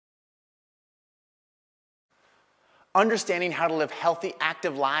Understanding how to live healthy,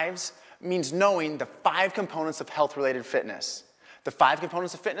 active lives means knowing the 5 components of health-related fitness. The 5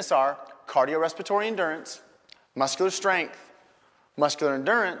 components of fitness are cardiorespiratory endurance, muscular strength, muscular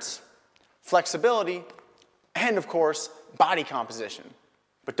endurance, flexibility, and of course, body composition.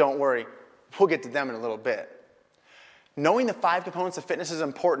 But don't worry, we'll get to them in a little bit. Knowing the 5 components of fitness is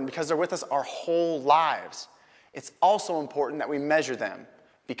important because they're with us our whole lives. It's also important that we measure them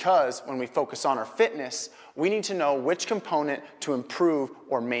because when we focus on our fitness, we need to know which component to improve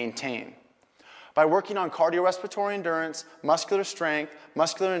or maintain. By working on cardiorespiratory endurance, muscular strength,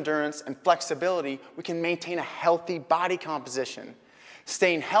 muscular endurance, and flexibility, we can maintain a healthy body composition.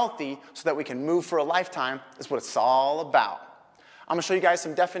 Staying healthy so that we can move for a lifetime is what it's all about. I'm going to show you guys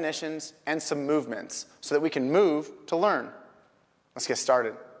some definitions and some movements so that we can move to learn. Let's get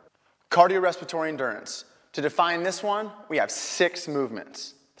started. Cardiorespiratory endurance. To define this one, we have 6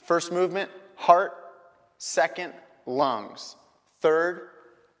 movements. First movement, heart. Second, lungs. Third,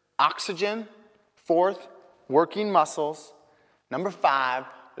 oxygen. Fourth, working muscles. Number 5,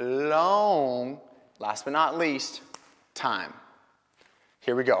 long. Last but not least, time.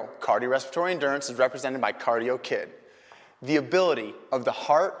 Here we go. Cardiorespiratory endurance is represented by Cardio Kid. The ability of the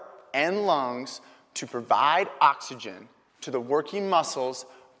heart and lungs to provide oxygen to the working muscles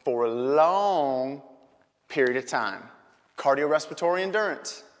for a long period of time. Cardiorespiratory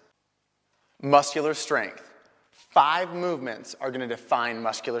endurance. Muscular strength. 5 movements are going to define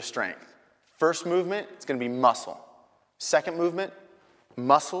muscular strength. First movement, it's going to be muscle. Second movement,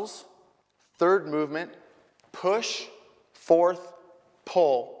 muscles. Third movement, push. Fourth,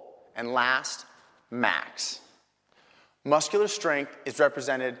 pull. And last, max. Muscular strength is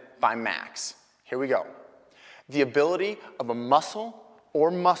represented by max. Here we go. The ability of a muscle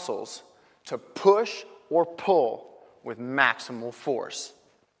or muscles to push or pull with maximal force.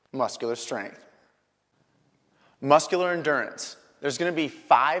 Muscular strength. Muscular endurance. There's going to be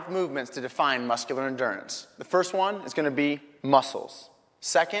 5 movements to define muscular endurance. The first one is going to be muscles.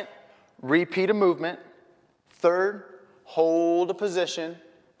 Second, repeat a movement. Third, hold a position.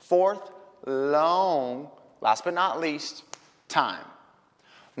 Fourth, long. Last but not least, time.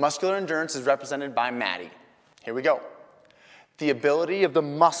 Muscular endurance is represented by Maddie. Here we go. The ability of the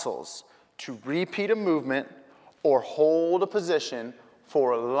muscles to repeat a movement or hold a position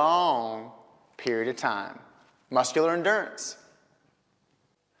for a long period of time. Muscular endurance.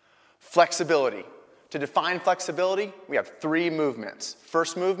 Flexibility. To define flexibility, we have 3 movements.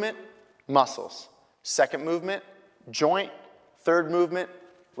 First movement, muscles. Second movement, joint. Third movement,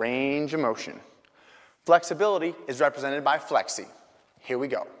 range of motion. Flexibility is represented by flexi. Here we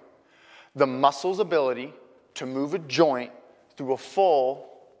go. The muscle's ability to move a joint through a full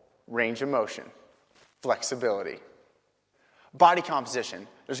range of motion. Flexibility. Body composition.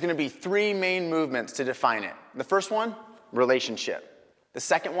 There's going to be 3 main movements to define it. The first one, relationship. The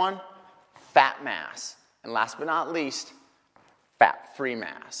second one, fat mass. And last but not least, fat-free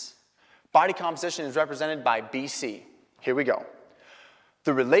mass. Body composition is represented by BC. Here we go.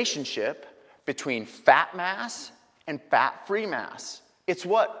 The relationship between fat mass and fat-free mass. It's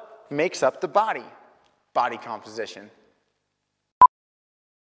what makes up the body. Body composition.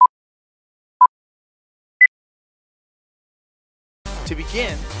 To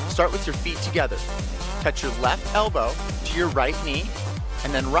begin, start with your feet together. Touch your left elbow to your right knee,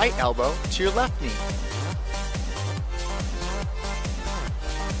 and then right elbow to your left knee.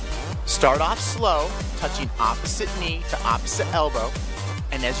 Start off slow, touching opposite knee to opposite elbow,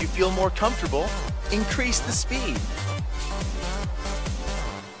 and as you feel more comfortable, increase the speed.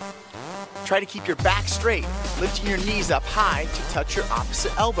 Try to keep your back straight, lifting your knees up high to touch your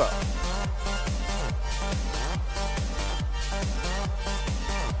opposite elbow.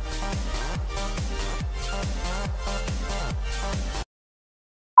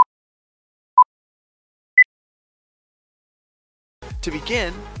 To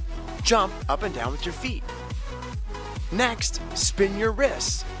begin, jump up and down with your feet. Next, spin your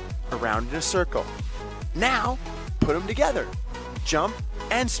wrists around in a circle. Now, put them together. Jump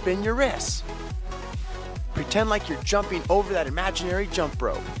and spin your wrists. Pretend like you're jumping over that imaginary jump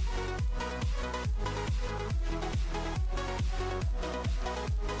rope.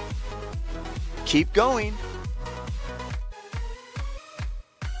 Keep going.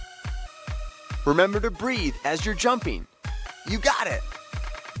 Remember to breathe as you're jumping. You got it!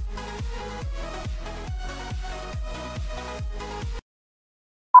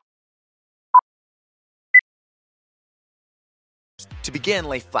 To begin,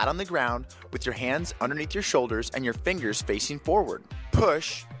 lay flat on the ground with your hands underneath your shoulders and your fingers facing forward.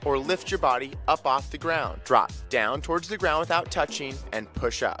 Push or lift your body up off the ground. Drop down towards the ground without touching and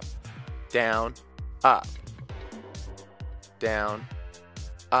push up. Down, up. down,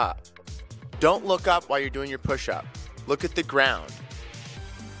 up. Don't look up while you're doing your push-up. Look at the ground.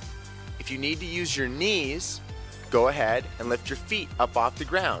 If you need to use your knees, go ahead and lift your feet up off the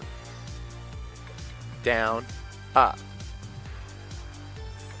ground. Down, up.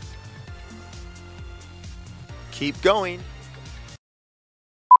 Keep going.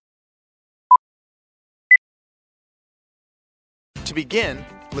 To begin,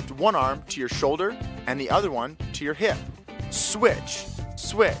 lift one arm to your shoulder and the other one to your hip. Switch,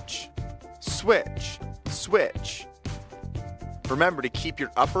 switch, switch, switch. Remember to keep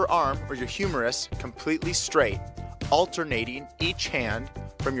your upper arm or your humerus completely straight, alternating each hand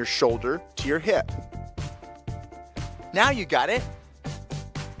from your shoulder to your hip. Now you got it.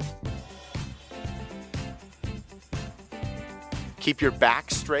 Keep your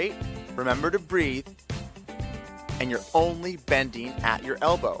back straight, remember to breathe, and you're only bending at your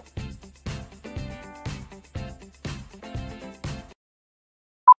elbow.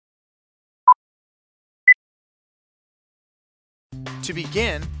 To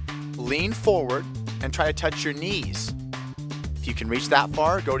begin, lean forward and try to touch your knees. If you can reach that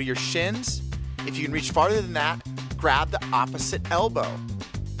far, go to your shins. If you can reach farther than that, grab the opposite elbow.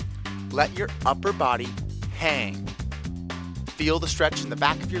 Let your upper body hang. Feel the stretch in the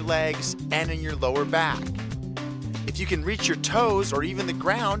back of your legs and in your lower back. If you can reach your toes or even the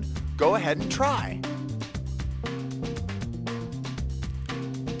ground, go ahead and try.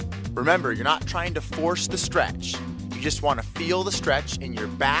 Remember, you're not trying to force the stretch. You just want to feel the stretch in your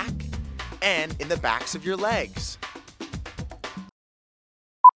back and in the backs of your legs.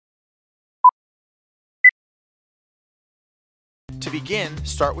 To begin,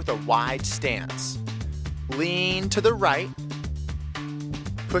 start with a wide stance. Lean to the right.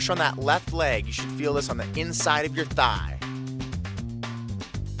 Push on that left leg. You should feel this on the inside of your thigh.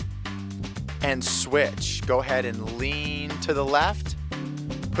 And switch. Go ahead and lean to the left.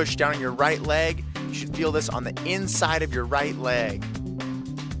 Push down on your right leg. You should feel this on the inside of your right leg.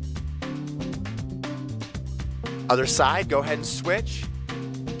 Other side, go ahead and switch.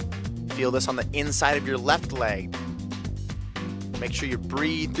 Feel this on the inside of your left leg. Make sure you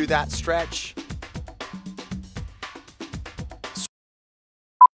breathe through that stretch.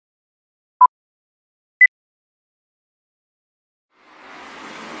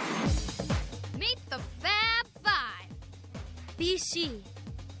 Meet the Fab Five. BC,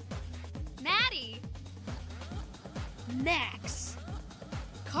 Maddie, Max,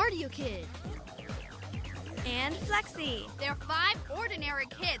 Cardio Kid, and Flexi. they're 5 ordinary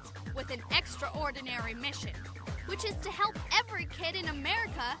kids with an extraordinary mission, which is to help every kid in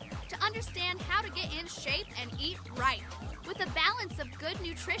America to understand how to get in shape and eat right. With a balance of good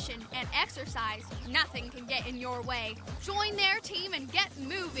nutrition and exercise, nothing can get in your way. Join their team and get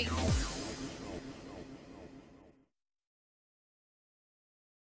moving.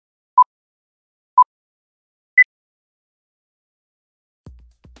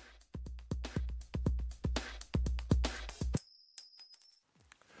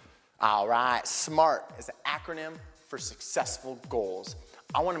 All right, SMART is an acronym for successful goals.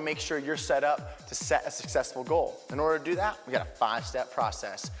 I want to make sure you're set up to set a successful goal. In order to do that, we got a 5-step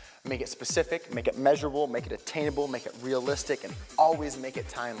process. Make it specific, make it measurable, make it attainable, make it realistic, and always make it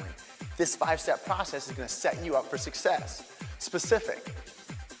timely. This 5-step process is going to set you up for success. Specific.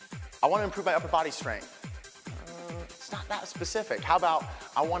 I want to improve my upper body strength. It's not that specific. How about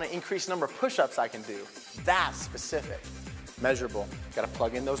I want to increase the number of push-ups I can do? That's specific. Measurable. Got to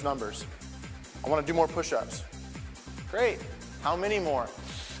plug in those numbers. I want to do more push-ups. Great. How many more?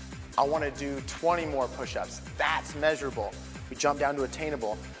 I want to do 20 more push-ups. That's measurable. We jump down to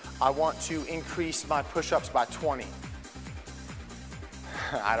attainable. I want to increase my push-ups by 20.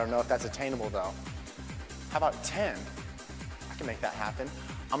 I don't know if that's attainable though. How about 10? I can make that happen.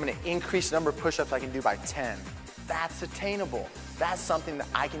 I'm going to increase the number of push-ups I can do by 10. That's attainable. That's something that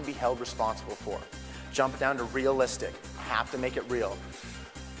I can be held responsible for. Jump down to realistic. I have to make it real.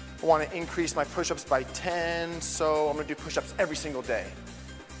 I want to increase my push-ups by 10, so I'm going to do push-ups every single day.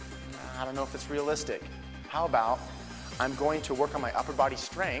 I don't know if it's realistic. How about I'm going to work on my upper body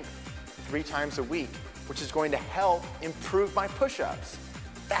strength 3 times a week, which is going to help improve my push-ups.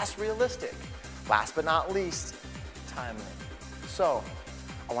 That's realistic. Last but not least, timely. So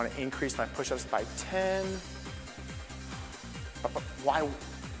I want to increase my push-ups by 10. But why?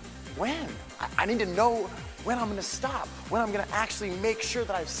 When? I need to know when I'm going to stop, when I'm going to actually make sure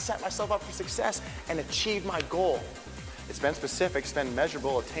that I've set myself up for success and achieve my goal. It's been specific, it's been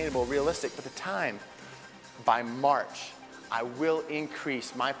measurable, attainable, realistic, but the time, by March, I will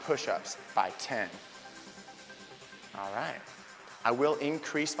increase my push-ups by 10. All right. I will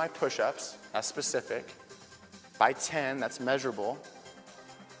increase my push-ups, that's specific, by 10, that's measurable.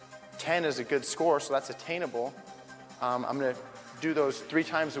 10 is a good score, so that's attainable. I'm gonna do those 3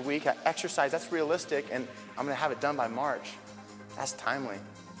 times a week. Exercise, that's realistic, and I'm gonna have it done by March. That's timely.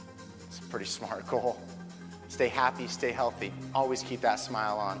 It's a pretty smart goal. Stay happy, stay healthy. Always keep that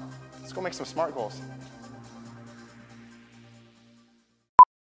smile on. Let's go make some SMART goals.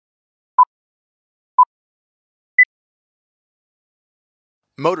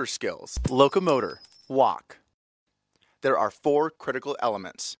 Motor skills, locomotor, walk. There are 4 critical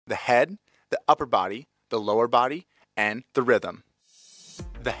elements: the head, the upper body, the lower body, and the rhythm.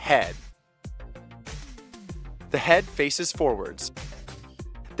 The head. The head faces forwards.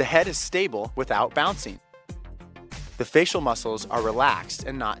 The head is stable without bouncing. The facial muscles are relaxed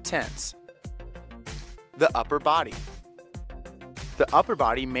and not tense. The upper body. The upper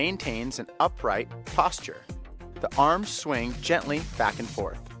body maintains an upright posture. The arms swing gently back and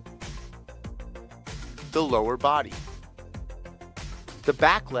forth. The lower body. The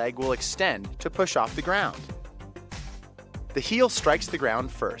back leg will extend to push off the ground. The heel strikes the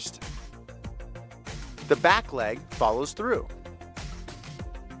ground first. The back leg follows through.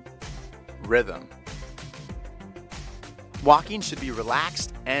 Rhythm. Walking should be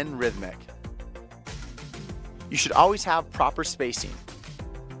relaxed and rhythmic. You should always have proper spacing.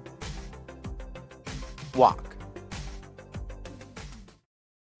 Walk.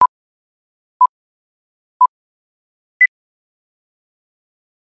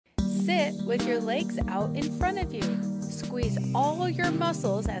 Sit with your legs out in front of you. Squeeze all your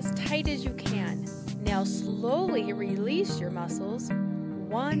muscles as tight as you can. Now slowly release your muscles,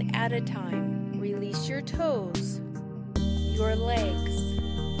 one at a time. Release your toes, your legs,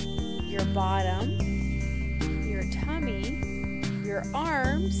 your bottom, your tummy, your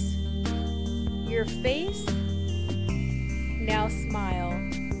arms, your face. Now smile.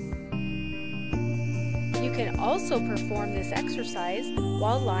 You can also perform this exercise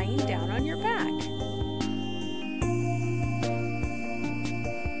while lying down on your back.